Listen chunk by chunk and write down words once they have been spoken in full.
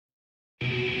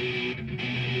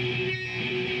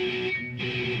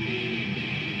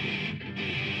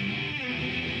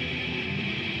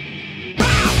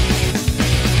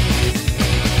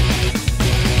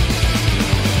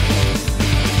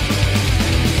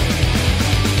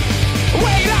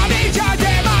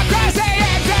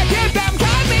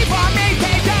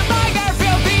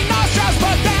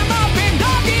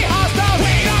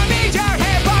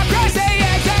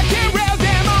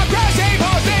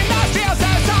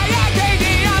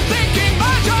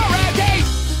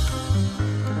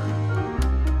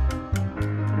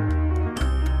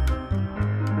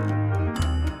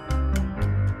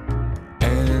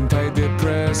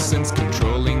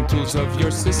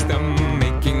system,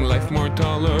 making life more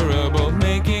tolerable,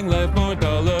 making life more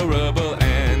tolerable.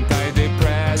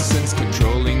 Antidepressants,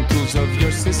 controlling tools of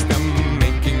your system,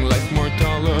 making life more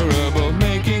tolerable,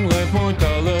 making life more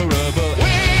tolerable.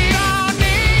 We don't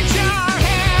need your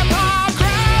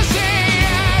hypocrisy,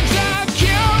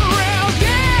 execute real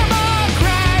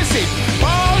democracy.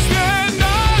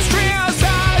 Post-industrial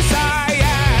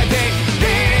society,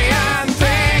 the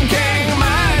unthinking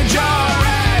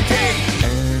majority.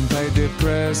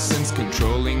 Antidepressants,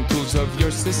 controlling tools of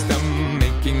your system,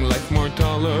 making life more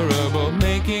tolerable,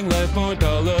 making life more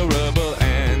tolerable.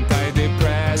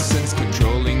 Antidepressants,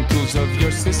 controlling tools of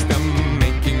your system,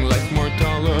 making life more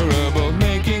tolerable,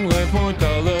 making life more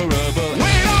tolerable.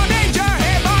 We don't need your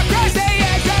hypocrisy,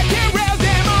 execute real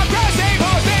democracy.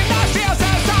 Post-industrial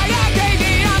society,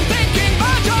 the unthinking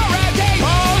majority.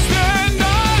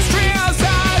 Post-industrial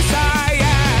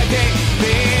society,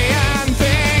 the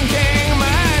unthinking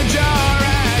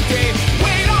majority.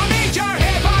 We don't need your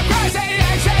hypocrisy,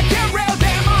 execute real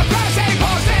democracy.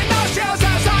 Post-industrial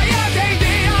society,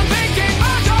 the unthinking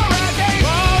majority.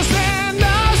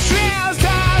 Post-industrial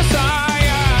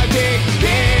society,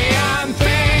 the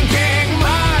unthinking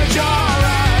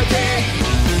majority.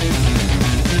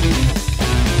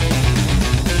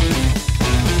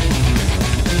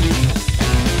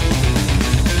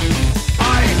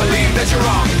 I believe that you're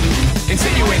wrong,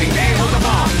 insinuating they hold the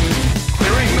bomb,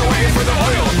 clearing the way for the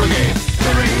oil brigade,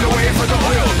 clearing the way for the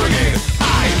oil brigade.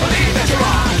 I believe that you're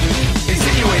wrong,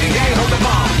 insinuating they hold the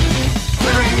bomb,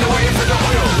 clearing the way for the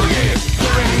oil brigade,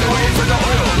 clearing the way for the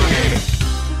oil brigade.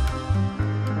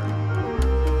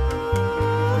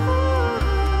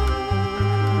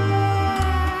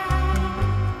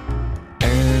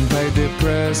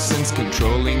 Antidepressants,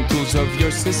 controlling tools of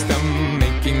your system,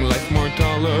 making life more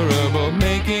tolerable,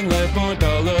 making life more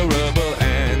tolerable.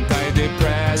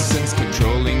 Antidepressants,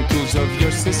 controlling tools of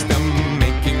your system,